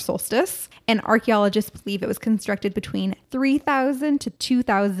summer solstice, and archaeologists believe it was constructed between 3000 to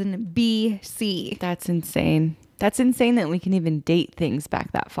 2000 BC. That's insane. That's insane that we can even date things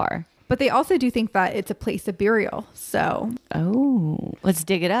back that far. But they also do think that it's a place of burial. So, Oh, let's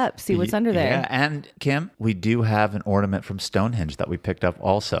dig it up, see what's under there. Yeah, and Kim, we do have an ornament from Stonehenge that we picked up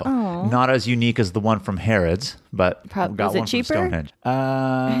also. Not as unique as the one from Harrods, but we got was it one cheaper? from Stonehenge.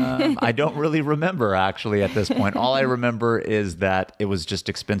 I don't really remember actually at this point. All I remember is that it was just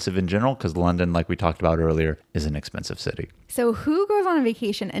expensive in general because London, like we talked about earlier, is an expensive city. so who goes on a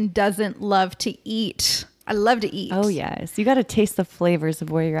vacation and doesn't love to eat? I love to eat. Oh, yes. You got to taste the flavors of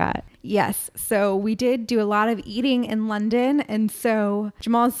where you're at. Yes. So we did do a lot of eating in London. And so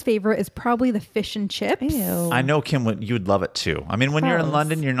Jamal's favorite is probably the fish and chips. Ew. I know, Kim, you would love it too. I mean, when you're in Gross.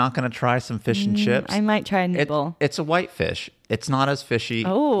 London, you're not going to try some fish and chips. I might try a nibble. It's a whitefish. It's not as fishy.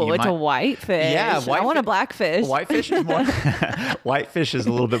 Oh, You it's might- a whitefish. Yeah, I want a blackfish. Whitefish is more. Whitefish is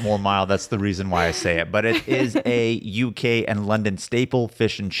a little bit more mild. That's the reason why I say it. But it is a UK and London staple,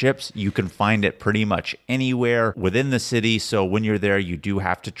 fish and chips. You can find it pretty much anywhere within the city. So when you're there, you do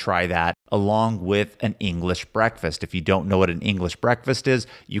have to try that along with an English breakfast. If you don't know what an English breakfast is,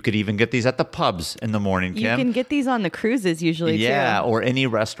 you could even get these at the pubs in the morning, You Kim. can get these on the cruises usually Yeah, too. or any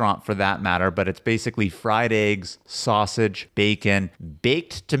restaurant for that matter. But it's basically fried eggs, sausage, bacon,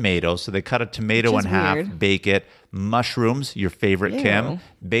 baked tomatoes. So they cut a tomato Which in is half, weird. bake it. Mushrooms, your favorite, Ew. Kim.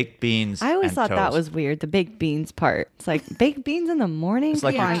 Baked beans. I always and thought that toast. was weird, the baked beans part. It's like baked beans in the morning? It's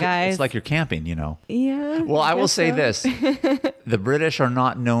like Come on, guys. It's like you're camping, you know. yeah. Well, I will guess say so. this: the British are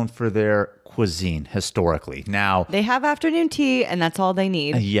not known for their cuisine historically. Now, They have afternoon tea, and that's all they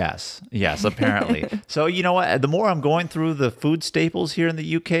need. yes, apparently. So, you know what? The more I'm going through the food staples here in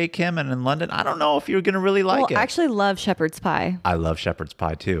the UK, Kim, and in London, I don't know if you're going to really like Well, it. I actually love shepherd's pie. I love shepherd's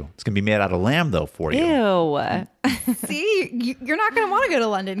pie too. It's going to be made out of lamb, though, for you. Ew. See, you're not going to want to go to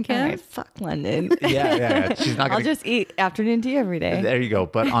London, Kim. All right, fuck London. Yeah. She's not I'll going to. just eat afternoon tea every day. There you go.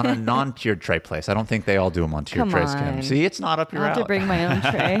 But on a non-tiered tray place. I don't think they all do them on tiered Come trays, Kim. on. See, it's not up your I'll have alley. to bring my own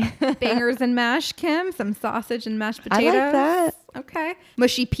tray. Bangers and mash, Kim. Some sausage and mashed I potatoes. like that. Okay.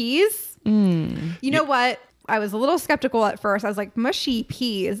 Mushy peas. You know what? I was a little skeptical at first. I was like, mushy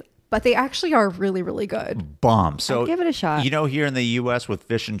peas. But they actually are really, really good. Bomb. So I'd give it a shot. You know, here in the U.S. with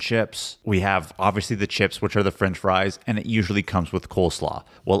fish and chips, we have obviously the chips, which are the French fries, and it usually comes with coleslaw.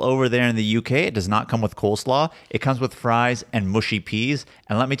 Well, over there in the U.K., it does not come with coleslaw. It comes with fries and mushy peas.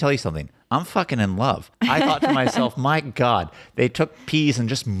 And let me tell you something. I'm fucking in love. I thought to myself, my God, they took peas and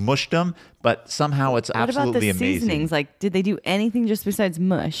just mushed them, but somehow it's What about absolutely the amazing. seasonings? Like, did they do anything just besides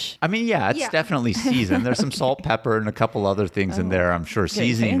mush? I mean, yeah, it's Yeah. definitely seasoned. There's some salt, pepper, and a couple other things in there, I'm sure, getting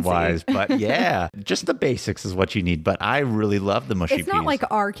seasoning wise. fancy. But yeah, just the basics is what you need. But I really love the mushy It's peas. not like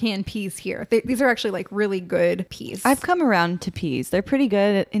our canned peas here. These are actually like really good peas. I've come around to peas. They're pretty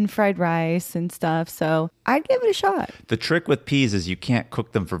good in fried rice and stuff. So I'd give it a shot. The trick with peas is you can't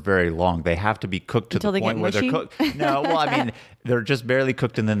cook them for very long. They have to be cooked to Until the they point get where they're mushy? cooked. No, well, I mean, They're just barely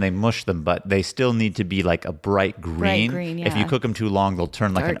cooked and then they mush them, but they still need to be like a bright green. Bright green, If you yeah. cook them too long, they'll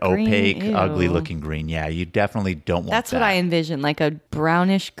turn like Dark an green, opaque, ew. ugly looking green. Yeah, you definitely don't want That's that. what I envision, like a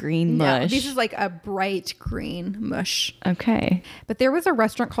brownish green Yeah, mush. this is like a bright green mush. Okay. But there was a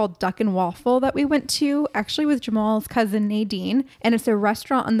restaurant called Duck and Waffle that we went to, actually with Jamal's cousin Nadine. And it's a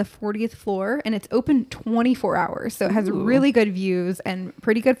restaurant on the 40th floor and it's open 24 hours. So it has really good views and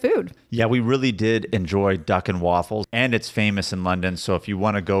pretty good food. Yeah, we really did enjoy Duck and Waffles, and it's famous in London. So if you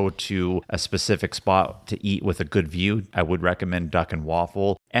want to go to a specific spot to eat with a good view, I would recommend Duck and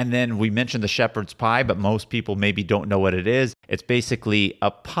Waffle. And then we mentioned the shepherd's pie, but most people maybe don't know what it is. It's basically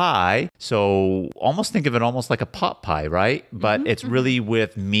a pie. So almost think of it almost like a pot pie, right? But it's really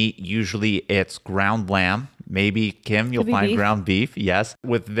with meat. Usually it's ground lamb. Maybe, Kim, you'll Could be find beef. ground beef, yes,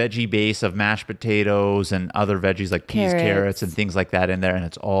 with veggie base of mashed potatoes and other veggies like peas, carrots, and things like that in there, and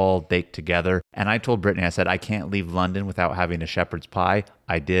it's all baked together. And I told Brittany, I said, I can't leave London without having a shepherd's pie.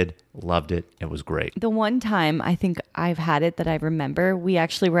 I did, loved it. It was great. The one time I think I've had it that I remember, we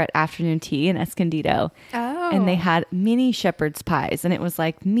actually were at afternoon tea in Escondido. And they had mini shepherd's pies. And it was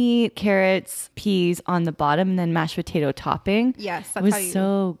like meat, carrots, peas on the bottom, and then mashed potato topping. Yes, it that's was how you-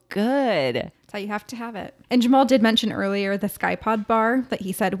 so good. That's how you have to have it. And Jamal did mention earlier the Skypod bar that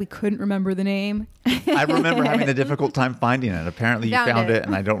he said we couldn't remember the name. I remember having a difficult time finding it. Apparently you Found found it. it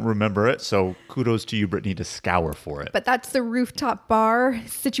and I don't remember it. So kudos to you, Brittany, to scour for it. But that's the rooftop bar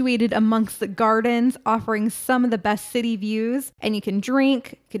situated amongst the gardens, offering some of the best city views. And you can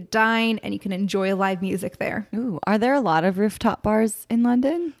drink, you can dine, and you can enjoy live music there. Ooh, are there a lot of rooftop bars in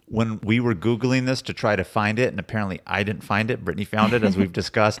London? When we were Googling this to try to find it, and apparently I didn't find it, Brittany found it, as we've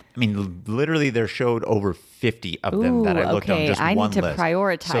discussed. I mean, literally there showed over 50 of them that I looked on okay. just I one need to list.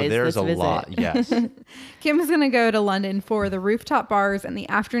 prioritize So there's this a visit. lot, yes. Kim's going to go to London for the rooftop bars and the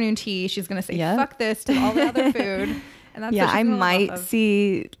afternoon tea. She's going to say, Yep. fuck this to all the other food. And that's Yeah, what she's I gonna live might off of.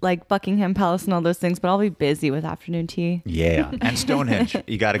 see like Buckingham Palace and all those things, but I'll be busy with afternoon tea. Yeah. And Stonehenge.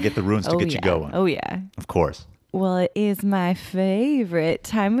 You got to get the ruins to get yeah. you going. Oh, yeah. Of course. Well, it is my favorite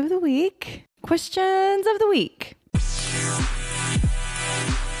time of the week. Questions of the week.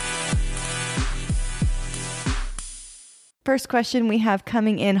 First question we have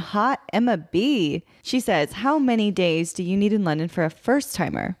coming in hot, Emma B. She says, how many days do you need in London for a first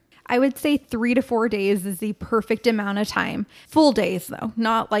timer? I would say 3 to 4 days is the perfect amount of time. Full days, though,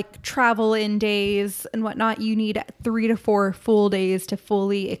 not like travel in days and whatnot. You need 3 to 4 full days to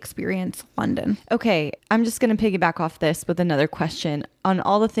fully experience London. Okay, I'm just going to piggyback off this with another question. On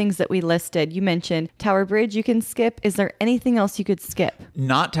all the things that we listed, you mentioned Tower Bridge you can skip. Is there anything else you could skip?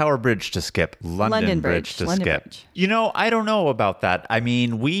 Not Tower Bridge to skip, London Bridge to London skip. Bridge. You know, I don't know about that. I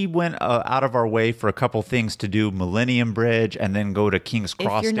mean, we went out of our way for a couple things to do Millennium Bridge and then go to King's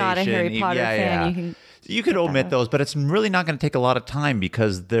Cross you're not a Station. Harry Potter fan, you can You could omit those, but it's really not going to take a lot of time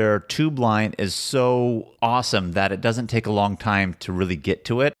because their tube line is so awesome that it doesn't take a long time to really get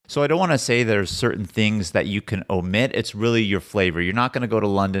to it. So I don't want to say there's certain things that you can omit. It's really your flavor. You're not going to go to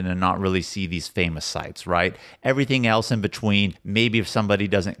London and not really see these famous sites, right? Everything else in between, maybe if somebody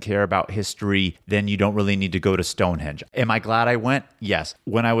doesn't care about history, then you don't really need to go to Stonehenge. Am I glad I went? Yes.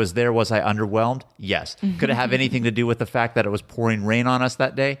 When I was there, was I underwhelmed? Yes. Could it have anything to do with the fact that it was pouring rain on us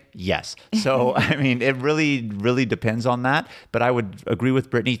that day? Yes. So, I mean, it really depends on that. But I would agree with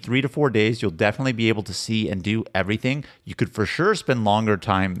Brittany, 3 to 4 days, you'll definitely be able to see and do everything. You could for sure spend longer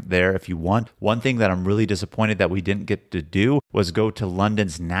time there if you want. One thing that I'm really disappointed that we didn't get to do was go to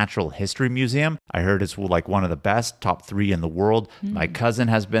London's Natural History Museum. I heard it's like one of the best, top 3 in the world. My cousin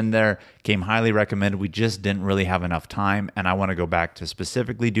has been there, came highly recommended. We just didn't really have enough time. And I want to go back to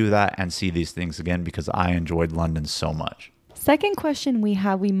specifically do that and see these things again because I enjoyed London so much. Second question we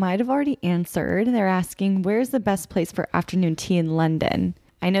might have already answered. They're asking, where's the best place for afternoon tea in London?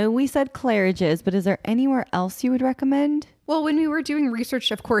 I know we said Claridge's, but is there anywhere else you would recommend? Well, when we were doing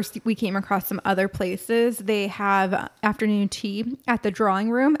research, of course, we came across some other places. They have afternoon tea at the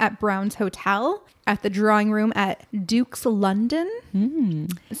Drawing Room at Brown's Hotel, at the Drawing Room at Duke's London.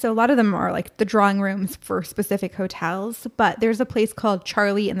 So a lot of them are like the drawing rooms for specific hotels. But there's a place called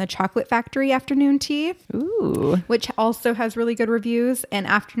Charlie and the Chocolate Factory afternoon tea, Ooh. which also has really good reviews, and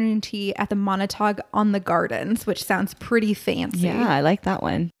afternoon tea at the Montauk on the Gardens, which sounds pretty fancy. Yeah, I like that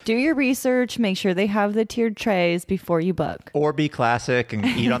one. Do your research. Make sure they have the tiered trays before you book. Or be classic and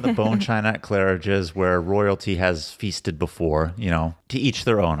eat on the bone china at Claridge's where royalty has feasted before, you know, to each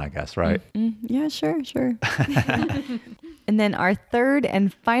their own, I guess, right? Yeah, sure. And then our third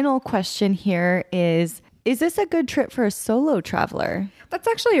and final question here is, Is this a good trip for a solo traveler? That's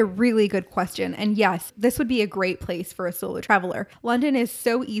actually a really good question. And yes, this would be a great place for a solo traveler. London is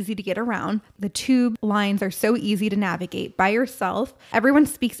so easy to get around. The tube lines are so easy to navigate by yourself. Everyone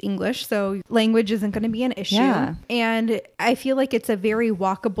speaks English, so language isn't going to be an issue. Yeah. And I feel like it's a very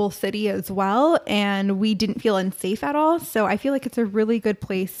walkable city as well. And we didn't feel unsafe at all. So I feel like it's a really good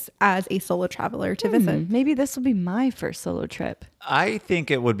place as a solo traveler to visit. Maybe this will be my first solo trip. I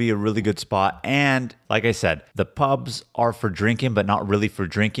think it would be a really good spot. And like I said, the pubs are for drinking, but not really for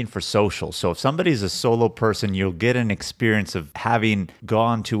drinking, for social. So if somebody's a solo person, you'll get an experience of having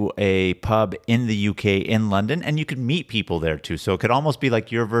gone to a pub in the UK, in London, and you could meet people there too. So it could almost be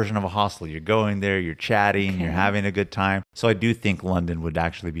like your version of a hostel. You're going there, you're chatting, you're having a good time. So I do think London would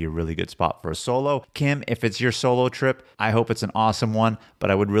actually be a really good spot for a solo. Kim, if it's your solo trip, I hope it's an awesome one, but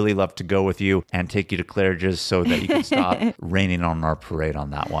I would really love to go with you and take you to Claridge's so that you can stop raining on our parade on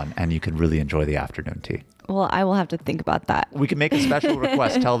that one and you can really enjoy the afternoon tea. Well, I will have to think about that. We can make a special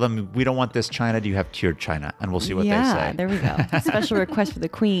request. Tell them, we don't want this china. Do you have tiered china? And we'll see what they say. Yeah, there we go. Special request for the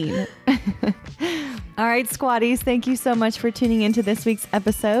queen. All right, squatties, thank you so much for tuning into this week's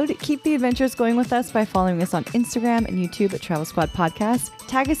episode. Keep the adventures going with us by following us on Instagram and YouTube at Travel Squad Podcast.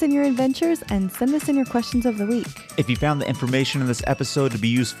 Tag us in your adventures and send us in your questions of the week. If you found the information in this episode to be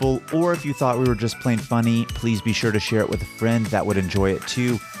useful, or if you thought we were just plain funny, please be sure to share it with a friend that would enjoy it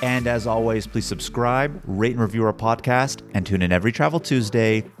too. And as always, please subscribe, rate and review our podcast, and tune in every Travel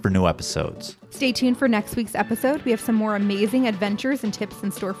Tuesday for new episodes. Stay tuned for next week's episode. We have some more amazing adventures and tips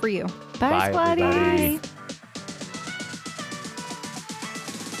in store for you. Bye, Bye, squatties. everybody.